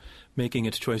Russia making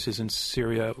its choices in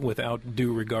Syria without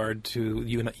due regard to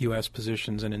U.S.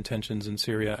 positions and intentions in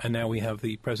Syria. And now we have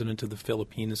the president of the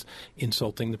Philippines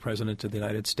insulting the president of the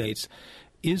United States.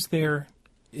 Is there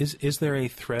a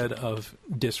thread of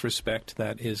disrespect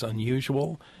that is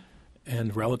unusual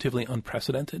and relatively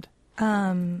unprecedented? Or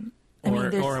am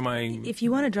I... If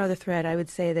you want to draw the thread, I would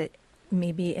say that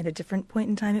maybe at a different point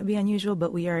in time it would be unusual,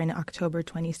 but we are in October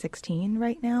 2016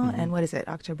 right now, and what is it,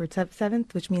 October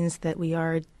 7th, which means that we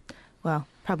are,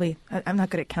 probably, I'm not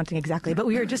good at counting exactly, but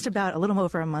we are just about a little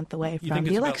over a month away from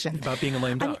the election. About being a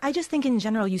lame duck? I just think in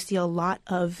general you see a lot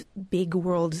of big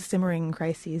world simmering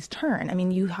crises turn. I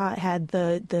mean, you had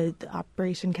the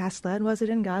Operation Cast Lead, was it,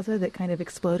 in Gaza, that kind of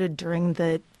exploded during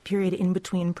the period in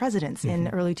between presidents in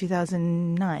early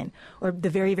 2009, or the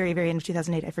very, very, very end of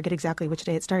 2008. I forget exactly which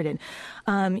day it started.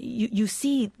 You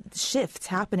see shifts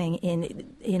happening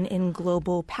in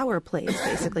global power plays,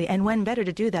 basically. And when better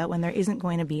to do that when there isn't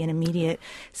going to be an immediate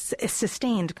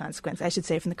sustained consequence, I should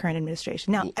say, from the current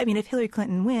administration. Now, I mean, if Hillary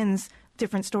Clinton wins,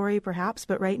 different story perhaps,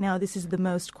 but right now this is the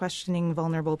most questioning,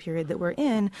 vulnerable period that we're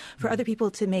in for other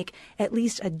people to make at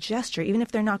least a gesture, even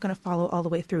if they're not going to follow all the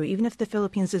way through, even if the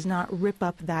Philippines does not rip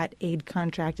up that aid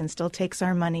contract and still takes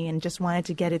our money and just wanted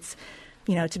to get its,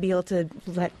 to be able to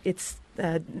let its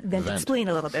vent its spleen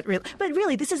a little bit. But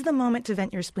really, this is the moment to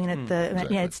vent your spleen at the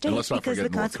United States because the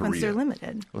consequences are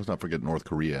limited. Let's not forget North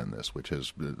Korea in this, which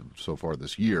has so far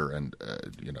this year and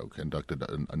conducted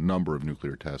a number of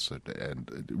nuclear tests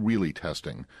and really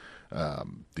testing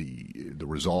the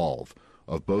resolve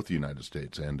of both the United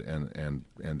States and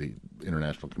the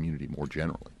international community more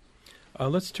generally.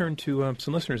 Let's turn to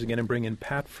some listeners again and bring in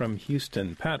Pat from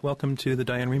Houston. Pat, welcome to the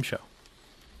Diane Rehm Show.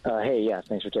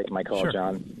 Thanks for taking my call, Sure.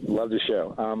 John. Love the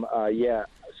show.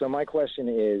 So my question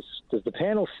is, does the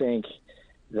panel think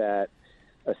that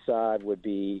Assad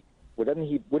wouldn't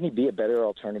he be a better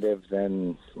alternative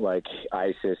than like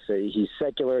ISIS? He's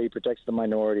secular, he protects the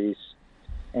minorities,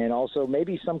 and also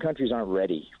maybe some countries aren't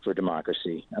ready for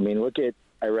democracy. I mean, look at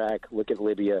Iraq, look at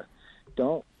Libya.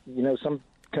 Some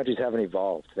countries haven't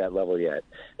evolved to that level yet.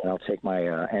 And I'll take my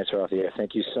answer off the air.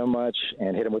 Thank you so much,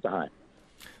 and hit him with the high.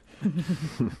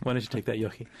 Why don't you take that,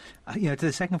 Yochi? To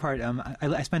the second part,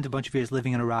 I spent a bunch of years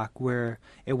living in Iraq where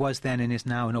it was then and is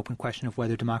now an open question of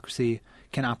whether democracy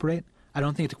can operate. I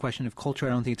don't think it's a question of culture. I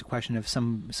don't think it's a question of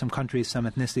some countries, some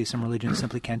ethnicities, some religions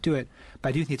simply can't do it. But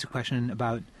I do think it's a question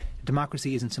about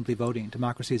democracy isn't simply voting.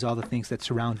 Democracy is all the things that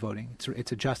surround voting.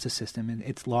 It's a justice system and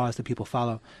it's laws that people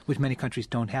follow, which many countries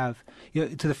don't have.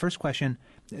 To the first question,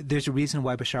 there's a reason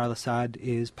why Bashar al-Assad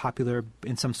is popular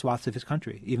in some swaths of his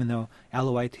country, even though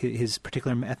Alawite, his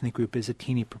particular ethnic group, is a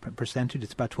teeny percentage.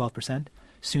 It's about 12%.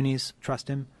 Sunnis trust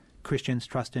him. Christians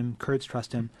trust him. Kurds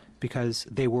trust him because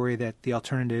they worry that the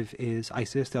alternative is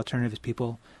ISIS. The alternative is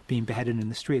people being beheaded in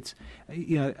the streets.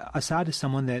 Assad is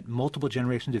someone that multiple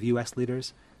generations of U.S.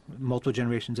 leaders, multiple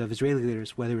generations of Israeli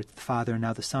leaders, whether it's the father or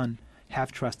now the son,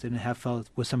 have trusted and have felt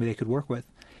was somebody they could work with.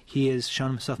 He has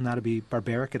shown himself not to be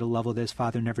barbaric at a level that his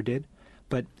father never did.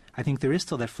 But I think there is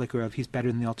still that flicker of he's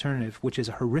better than the alternative, which is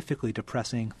a horrifically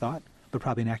depressing thought, but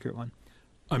probably an accurate one.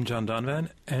 I'm John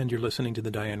Donvan, and you're listening to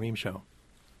The Diane Rehm Show.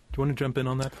 Do you want to jump in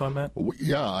on that thought, Matt?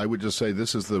 Yeah, I would just say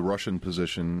this is the Russian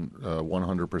position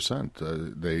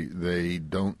 100%. They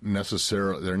don't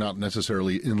necessarily, they're not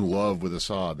necessarily in love with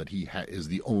Assad, that he is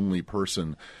the only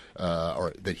person,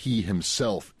 or that he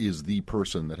himself is the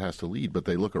person that has to lead. But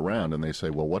they look around and they say,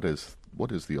 well, what is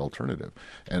the alternative?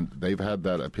 And they've had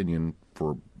that opinion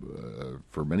for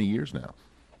many years now.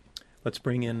 Let's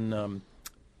bring in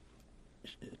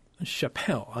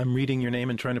Chappelle. I'm reading your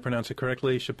name and trying to pronounce it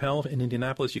correctly. Chappelle in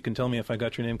Indianapolis. You can tell me if I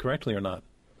got your name correctly or not.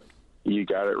 You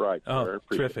got it right, Oh, sir.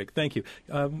 terrific. Thank you.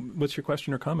 What's your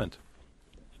question or comment?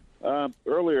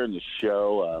 Earlier in the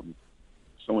show,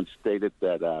 someone stated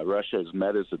that Russia has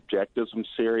met its objectives in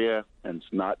Syria and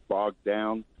it's not bogged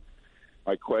down.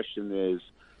 My question is,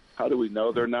 how do we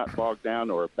know they're not bogged down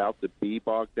or about to be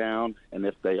bogged down? And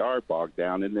if they are bogged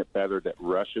down, isn't it better that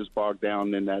Russia's bogged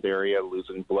down in that area,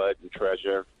 losing blood and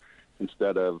treasure,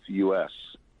 instead of U.S.?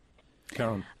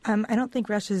 Karen. I don't think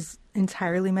Russia's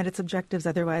entirely met its objectives.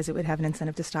 Otherwise, it would have an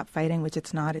incentive to stop fighting, which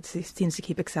it's not. It seems to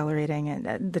keep accelerating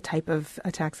and the type of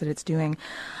attacks that it's doing.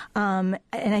 And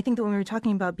I think that when we were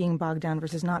talking about being bogged down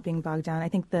versus not being bogged down, I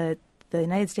think that the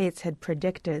United States had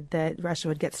predicted that Russia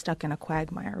would get stuck in a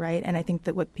quagmire, right? And I think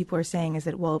that what people are saying is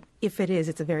that, well, if it is,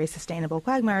 it's a very sustainable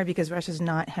quagmire because Russia's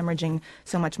not hemorrhaging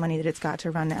so much money that it's got to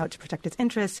run out to protect its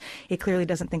interests. It clearly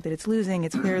doesn't think that it's losing.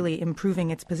 It's clearly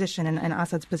improving its position and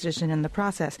Assad's position in the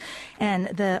process. And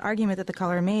the argument that the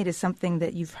caller made is something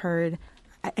that you've heard.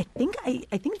 I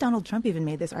think Donald Trump even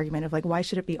made this argument of, like, why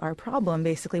should it be our problem?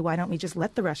 Basically, why don't we just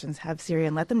let the Russians have Syria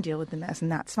and let them deal with the mess,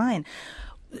 and that's fine.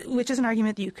 Which is an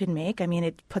argument that you could make. I mean,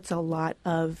 it puts a lot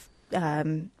of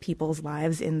people's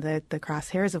lives in the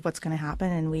crosshairs of what's going to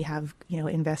happen. And we have,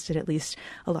 invested at least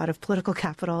a lot of political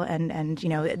capital and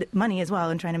money as well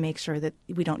in trying to make sure that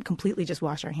we don't completely just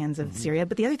wash our hands of Syria.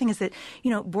 But the other thing is that,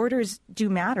 borders do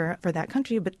matter for that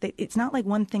country, but it's not like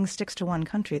one thing sticks to one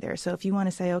country there. So if you want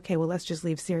to say, okay, well, let's just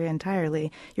leave Syria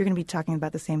entirely, you're going to be talking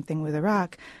about the same thing with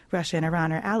Iraq. Russia and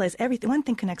Iran are allies. One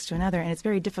thing connects to another, and it's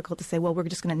very difficult to say, well, we're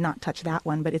just going to not touch that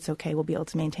one, but it's okay. We'll be able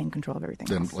to maintain control of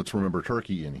everything else. Then let's remember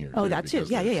Turkey in here. Oh, that too.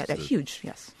 Yeah. That's huge,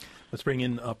 yes. Let's bring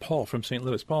in Paul from St.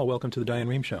 Louis. Paul, welcome to the Diane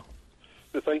Rehm Show.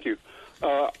 Thank you.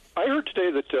 I heard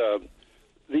today that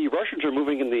the Russians are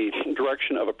moving in the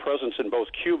direction of a presence in both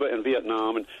Cuba and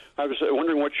Vietnam, and I was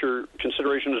wondering what your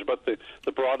consideration is about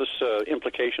the broadest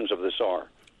implications of this are.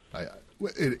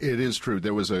 It is true.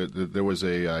 There was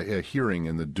a hearing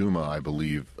in the Duma, I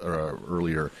believe,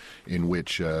 earlier, in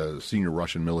which a senior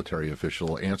Russian military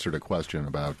official answered a question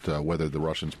about whether the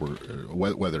Russians were,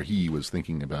 whether he was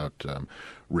thinking about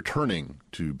returning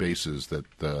to bases that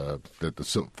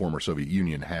the former Soviet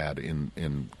Union had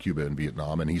in Cuba and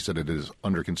Vietnam, and he said it is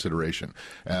under consideration,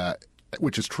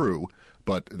 which is true.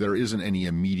 But there isn't any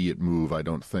immediate move, I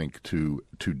don't think, to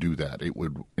do that. It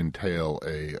would entail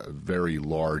a very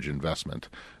large investment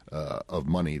of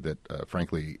money that,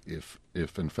 frankly, if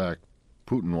in fact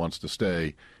Putin wants to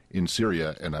stay in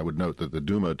Syria, and I would note that the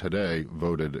Duma today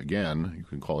voted again, you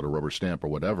can call it a rubber stamp or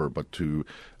whatever, but to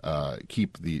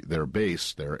keep their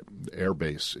air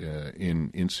base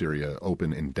in Syria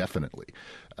open indefinitely.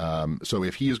 So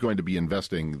if he is going to be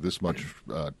investing this much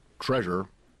treasure,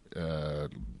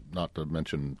 not to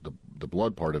mention the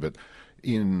blood part of it,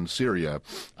 in Syria,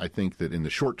 I think that in the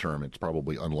short term, it's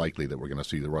probably unlikely that we're going to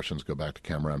see the Russians go back to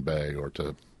Camaran Bay or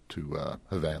to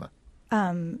Havana.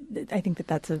 I think that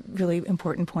that's a really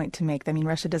important point to make. I mean,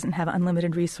 Russia doesn't have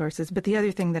unlimited resources. But the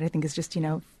other thing that I think is just,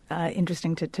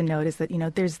 interesting to note is that,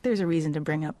 there's a reason to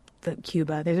bring up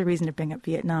Cuba. There's a reason to bring up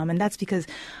Vietnam. And that's because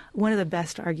one of the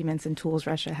best arguments and tools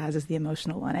Russia has is the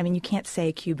emotional one. I mean, you can't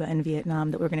say Cuba and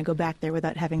Vietnam that we're going to go back there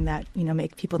without having that,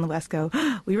 make people in the West go,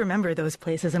 we remember those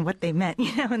places and what they meant,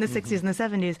 in the 60s and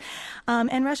the 70s.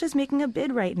 And Russia's making a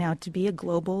bid right now to be a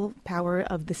global power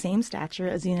of the same stature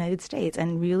as the United States.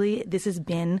 And really, this has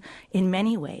been, in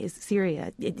many ways,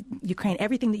 Syria, Ukraine,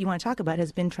 everything that you want to talk about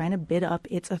has been trying to bid up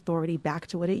its authority back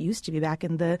to what it used to be back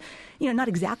in the, not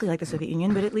exactly like the Soviet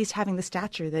Union, but at least having the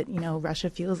stature that, Russia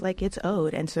feels like it's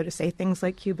owed. And so to say things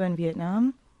like Cuba and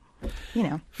Vietnam,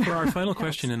 For our final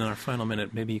question in our final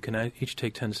minute, maybe you can each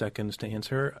take 10 seconds to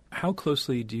answer. How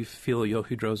closely do you feel,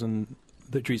 Yochi Drozen,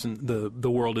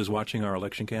 the world is watching our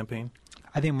election campaign?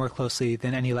 I think more closely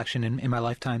than any election in my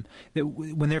lifetime.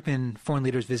 When there have been foreign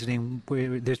leaders visiting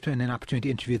where there's been an opportunity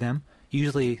to interview them,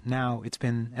 usually now it's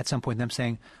been at some point them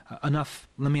saying, enough,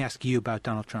 let me ask you about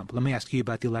Donald Trump. Let me ask you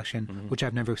about the election, which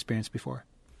I've never experienced before.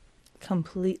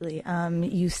 Completely.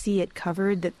 You see it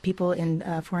covered, that people in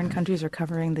foreign countries are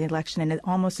covering the election in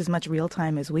almost as much real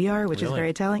time as we are, which is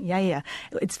very telling. Yeah.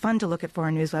 It's fun to look at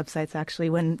foreign news websites,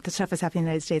 actually, when the stuff is happening in the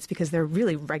United States, because they're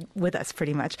really right with us,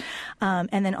 pretty much.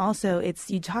 And then also,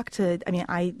 you talk to,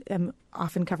 I am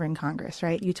often covering Congress,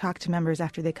 right? You talk to members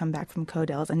after they come back from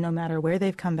CODELs, and no matter where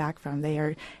they've come back from, they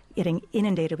are getting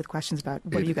inundated with questions about,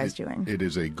 what are you guys doing? It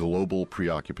is a global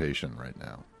preoccupation right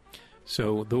now.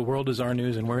 So the world is our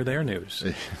news and we're their news.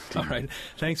 All right.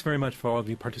 Thanks very much for all of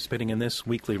you participating in this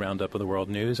weekly roundup of the world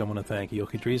news. I want to thank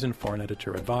Yochi Drozen, foreign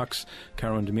editor at Vox,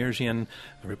 Caroline Demirjian,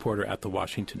 a reporter at The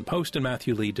Washington Post, and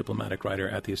Matthew Lee, diplomatic writer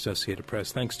at The Associated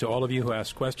Press. Thanks to all of you who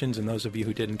asked questions and those of you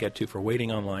who didn't get to for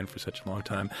waiting online for such a long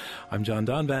time. I'm John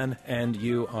Donvan, and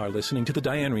you are listening to The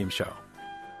Diane Rehm Show.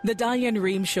 The Diane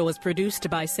Rehm Show is produced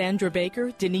by Sandra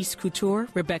Baker, Denise Couture,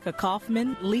 Rebecca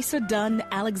Kaufman, Lisa Dunn,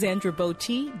 Alexandra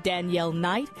Botti, Danielle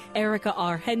Knight, Erica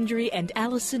R. Hendry, and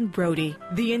Allison Brody.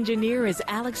 The engineer is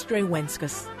Alex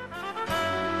Drewenskus.